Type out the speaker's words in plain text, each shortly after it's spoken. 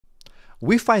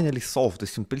We finally solved the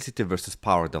simplicity versus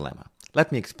power dilemma.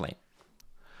 Let me explain.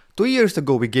 2 years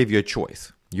ago, we gave you a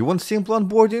choice. You want simple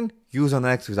onboarding? Use an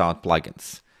X without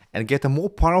plugins and get a more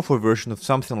powerful version of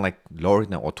something like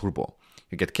Lorna or Turbo.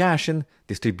 You get caching,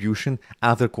 distribution,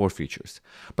 other core features.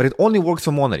 But it only works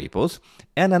for monorepos,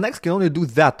 and an X can only do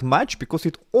that much because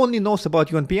it only knows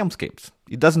about your NPM scripts.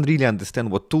 It doesn't really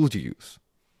understand what tools you use.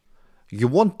 You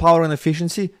want power and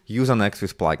efficiency? Use an X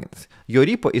with plugins. Your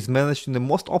repo is managed in the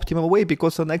most optimal way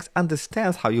because an X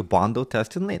understands how you bundle,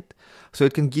 test, and lint, so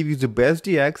it can give you the best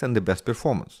DX and the best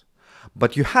performance.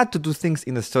 But you had to do things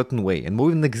in a certain way, and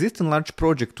moving an existing large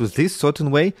project to this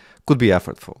certain way could be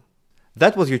effortful.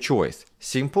 That was your choice,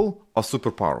 simple or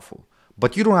super powerful,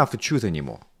 but you don't have to choose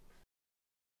anymore.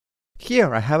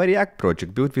 Here I have a React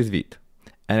project built with Vite,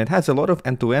 and it has a lot of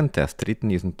end-to-end tests written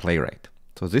using Playwright.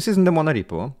 So this is in the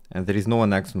monorepo, and there is no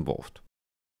X involved.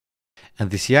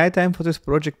 And the CI time for this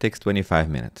project takes 25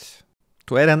 minutes.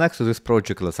 To add an X to this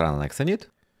project, let's run an X init.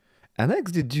 An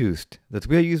X deduced that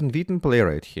we are using Vite and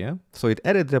Playwright here, so it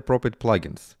added the appropriate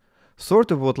plugins,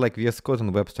 sort of what like VS Code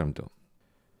and WebStorm do.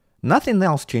 Nothing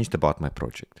else changed about my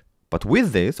project, but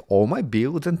with this, all my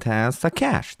builds and tasks are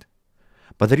cached.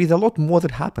 But there is a lot more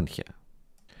that happened here.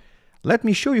 Let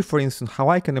me show you, for instance, how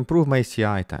I can improve my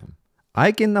CI time.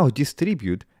 I can now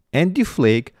distribute and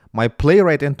deflake my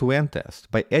Playwright end-to-end test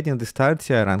by adding the start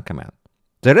CI run command.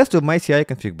 The rest of my CI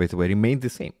config, by the way, remained the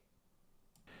same.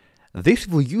 This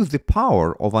will use the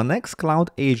power of an X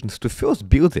Cloud agents to first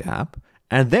build the app,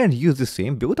 and then use the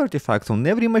same build artifacts on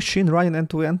every machine running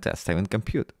end-to-end tests I can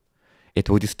compute. It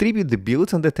will distribute the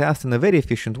builds and the tests in a very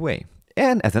efficient way.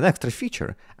 And as an extra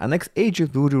feature, an X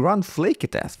agent will rerun flaky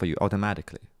tests for you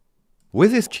automatically.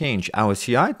 With this change, our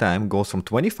CI time goes from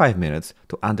 25 minutes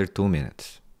to under 2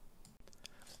 minutes.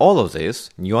 All of this,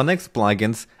 new X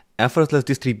plugins, effortless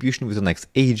distribution with X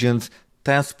agents,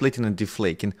 test splitting and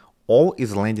deflaking, all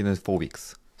is landing in 4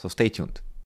 weeks. So stay tuned.